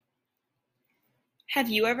Have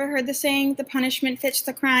you ever heard the saying, the punishment fits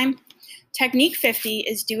the crime? Technique 50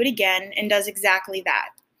 is do it again and does exactly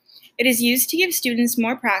that. It is used to give students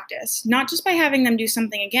more practice, not just by having them do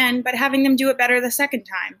something again, but having them do it better the second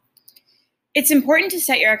time. It's important to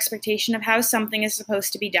set your expectation of how something is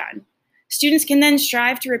supposed to be done. Students can then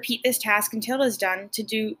strive to repeat this task until it is done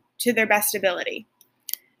to their best ability.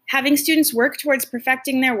 Having students work towards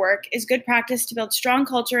perfecting their work is good practice to build strong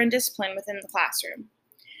culture and discipline within the classroom.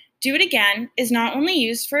 Do it again is not only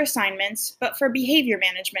used for assignments, but for behavior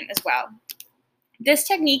management as well. This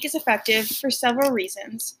technique is effective for several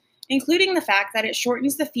reasons, including the fact that it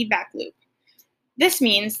shortens the feedback loop. This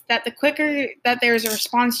means that the quicker that there is a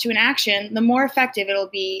response to an action, the more effective it'll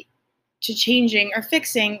be to changing or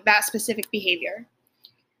fixing that specific behavior.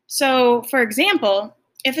 So, for example,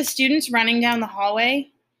 if a student's running down the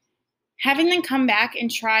hallway, having them come back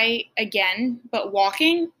and try again, but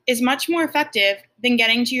walking, is much more effective than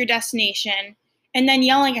getting to your destination and then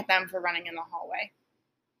yelling at them for running in the hallway.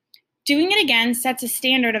 Doing it again sets a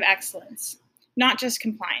standard of excellence, not just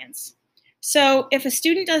compliance. So if a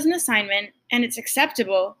student does an assignment and it's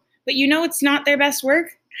acceptable, but you know it's not their best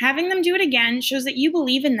work, having them do it again shows that you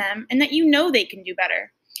believe in them and that you know they can do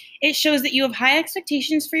better. It shows that you have high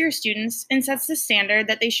expectations for your students and sets the standard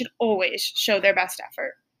that they should always show their best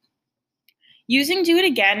effort. Using do it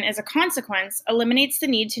again as a consequence eliminates the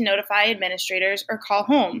need to notify administrators or call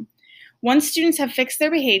home. Once students have fixed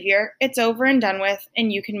their behavior, it's over and done with,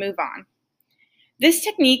 and you can move on. This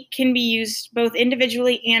technique can be used both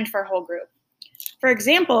individually and for a whole group. For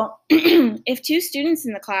example, if two students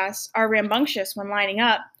in the class are rambunctious when lining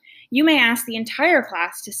up, you may ask the entire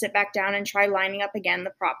class to sit back down and try lining up again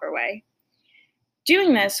the proper way.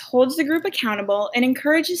 Doing this holds the group accountable and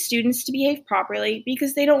encourages students to behave properly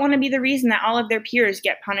because they don't want to be the reason that all of their peers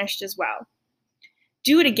get punished as well.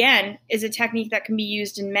 Do it again is a technique that can be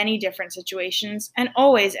used in many different situations and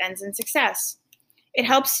always ends in success. It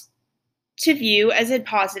helps to view as a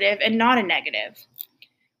positive and not a negative.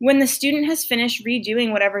 When the student has finished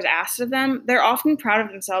redoing whatever's asked of them, they're often proud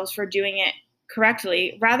of themselves for doing it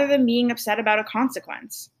correctly rather than being upset about a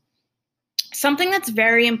consequence. Something that's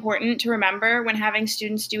very important to remember when having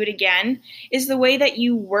students do it again is the way that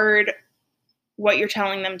you word what you're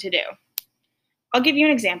telling them to do. I'll give you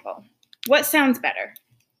an example. What sounds better?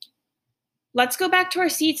 Let's go back to our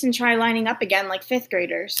seats and try lining up again like fifth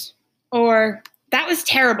graders. Or, that was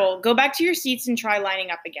terrible. Go back to your seats and try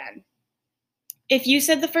lining up again. If you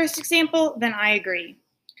said the first example, then I agree.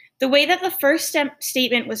 The way that the first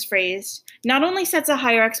statement was phrased not only sets a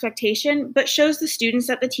higher expectation, but shows the students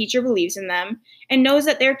that the teacher believes in them and knows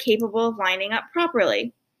that they're capable of lining up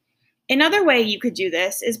properly. Another way you could do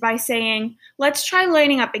this is by saying, let's try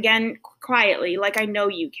lining up again quietly, like I know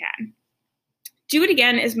you can. Do it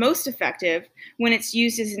again is most effective when it's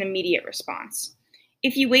used as an immediate response.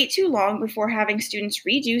 If you wait too long before having students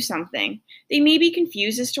redo something, they may be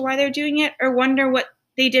confused as to why they're doing it or wonder what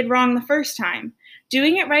they did wrong the first time.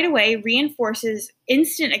 Doing it right away reinforces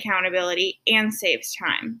instant accountability and saves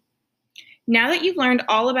time. Now that you've learned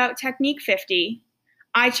all about Technique 50,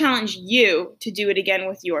 I challenge you to do it again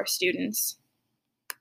with your students.